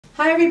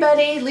Hi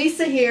everybody,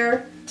 Lisa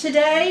here.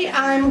 Today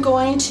I'm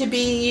going to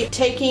be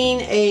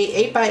taking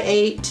a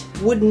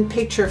 8x8 wooden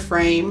picture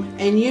frame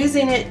and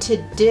using it to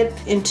dip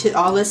into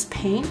all this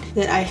paint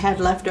that I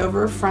had left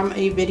over from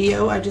a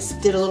video I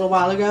just did a little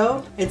while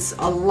ago. It's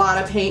a lot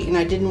of paint and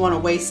I didn't want to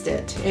waste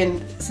it.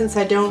 And since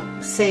I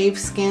don't save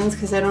skins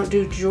because I don't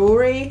do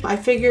jewelry, I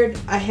figured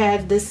I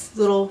had this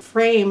little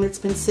frame that's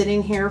been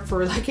sitting here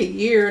for like a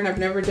year and I've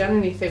never done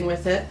anything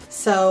with it.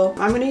 So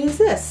I'm going to use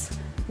this.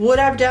 What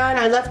I've done,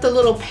 I left a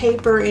little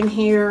paper in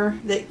here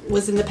that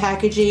was in the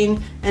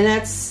packaging, and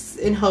that's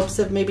in hopes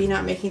of maybe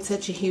not making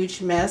such a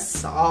huge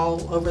mess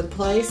all over the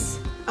place.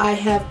 I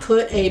have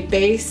put a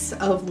base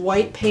of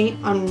white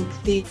paint on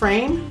the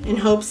frame in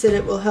hopes that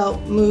it will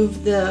help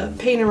move the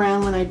paint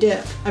around when I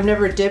dip. I've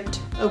never dipped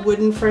a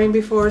wooden frame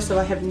before, so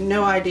I have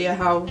no idea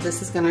how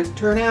this is going to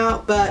turn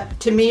out, but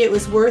to me it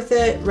was worth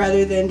it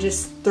rather than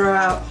just throw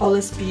out all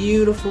this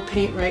beautiful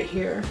paint right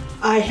here.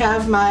 I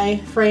have my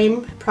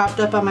frame propped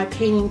up on my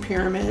painting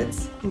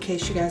pyramids, in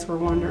case you guys were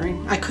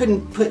wondering. I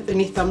couldn't put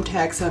any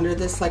thumbtacks under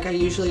this like I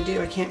usually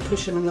do. I can't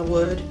push them in the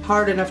wood.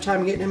 Hard enough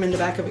time getting them in the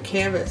back of a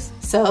canvas.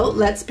 So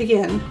let's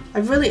begin.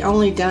 I've really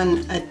only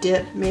done a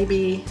dip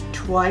maybe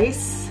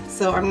twice,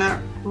 so I'm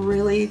not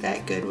really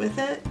that good with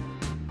it.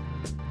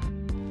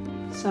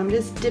 So I'm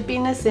just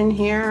dipping this in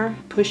here,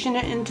 pushing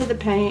it into the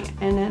paint,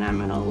 and then I'm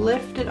gonna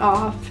lift it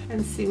off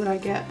and see what I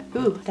get.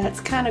 Ooh, that's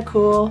kind of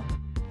cool.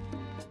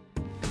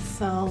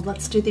 So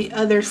let's do the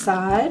other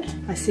side.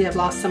 I see I've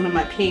lost some of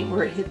my paint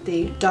where it hit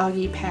the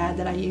doggy pad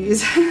that I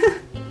use.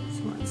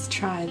 So let's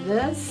try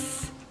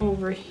this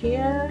over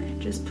here.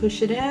 Just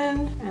push it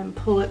in and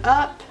pull it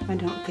up. I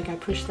don't think I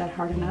pushed that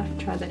hard enough.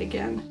 Try that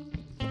again.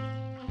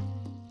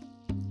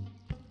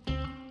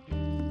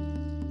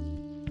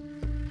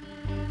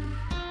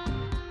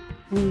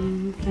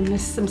 I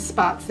missed some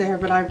spots there,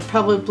 but I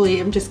probably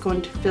am just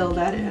going to fill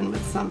that in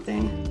with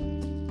something.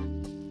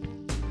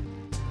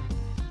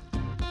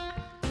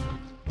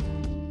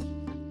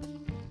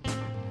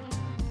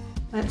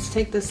 Let's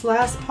take this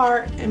last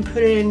part and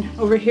put it in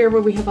over here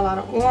where we have a lot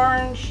of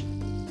orange.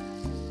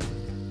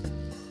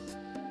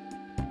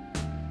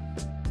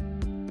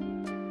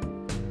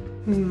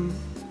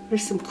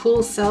 There's some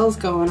cool cells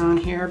going on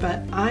here,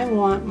 but I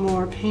want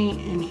more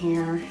paint in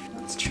here.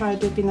 Let's try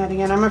dipping that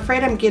again. I'm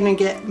afraid I'm gonna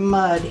get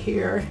mud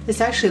here. This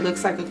actually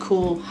looks like a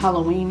cool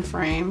Halloween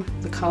frame,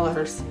 the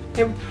colors.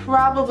 It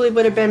probably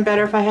would have been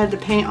better if I had the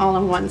paint all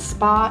in one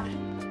spot.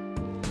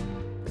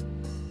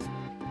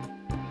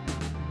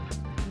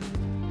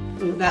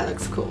 Ooh, that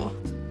looks cool.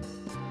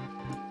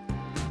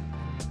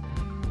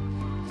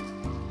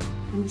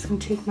 I'm just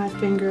gonna take my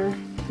finger,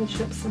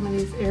 touch up some of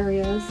these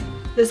areas.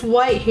 This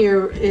white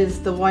here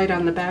is the white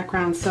on the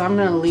background, so I'm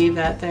gonna leave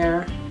that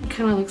there. It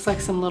kind of looks like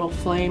some little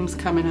flames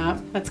coming up.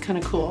 That's kind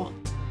of cool.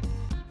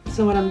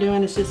 So what I'm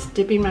doing is just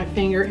dipping my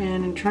finger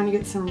in and trying to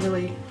get some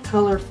really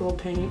colorful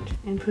paint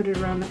and put it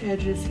around the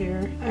edges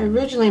here. I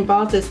originally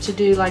bought this to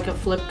do like a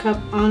flip cup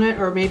on it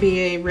or maybe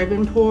a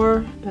ribbon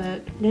pour, but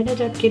it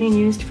ended up getting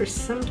used for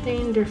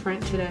something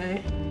different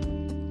today.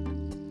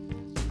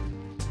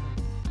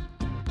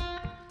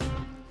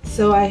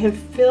 So I have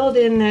filled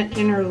in that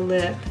inner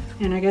lip,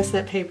 and I guess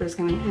that paper is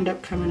going to end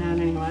up coming out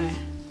anyway.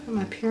 Put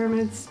my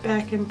pyramids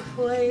back in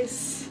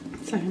place.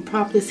 So I can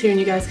prop this here and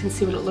you guys can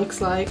see what it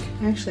looks like.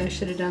 Actually, I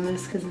should have done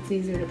this because it's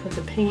easier to put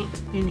the paint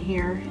in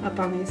here up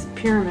on these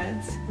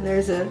pyramids.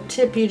 There's a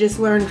tip you just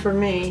learned from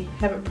me.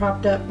 Have it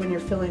propped up when you're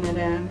filling it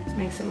in. It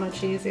makes it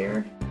much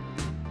easier.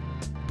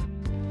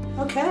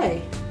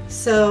 Okay,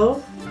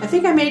 so I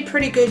think I made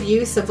pretty good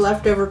use of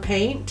leftover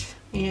paint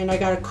and I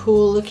got a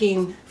cool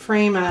looking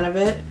frame out of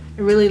it.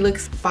 It really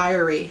looks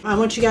fiery. I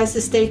want you guys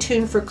to stay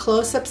tuned for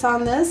close-ups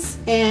on this,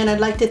 and I'd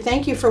like to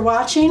thank you for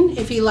watching.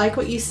 If you like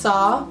what you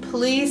saw,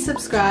 please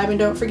subscribe and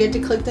don't forget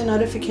to click the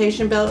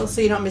notification bell so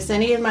you don't miss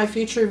any of my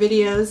future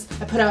videos.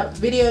 I put out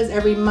videos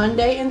every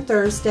Monday and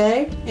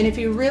Thursday, and if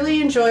you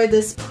really enjoyed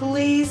this,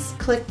 please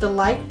click the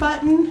like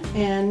button,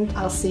 and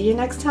I'll see you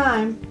next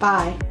time.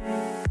 Bye.